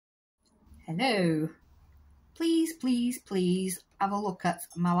Hello. Please, please, please have a look at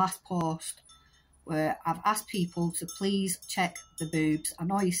my last post where I've asked people to please check the boobs. I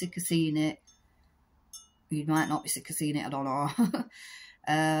know you're sick of seeing it. You might not be sick of seeing it, I don't know.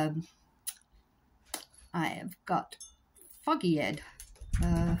 I have got foggy head.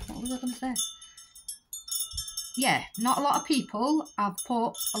 What was I going to say? Yeah, not a lot of people have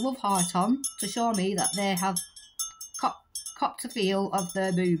put a love heart on to show me that they have copped a feel of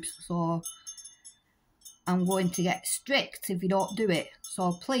their boobs. So I'm going to get strict if you don't do it.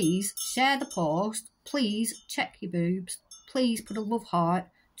 So please share the post. Please check your boobs. Please put a love heart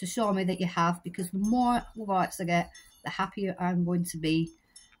to show me that you have, because the more love hearts I get, the happier I'm going to be.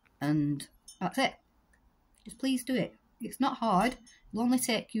 And that's it. Just please do it. It's not hard. It'll only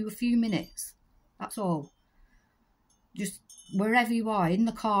take you a few minutes. That's all. Just wherever you are, in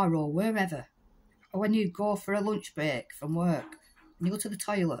the car or wherever. Or when you go for a lunch break from work and you go to the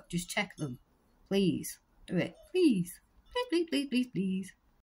toilet, just check them. Please do it. Please. Please, please, please, please, please.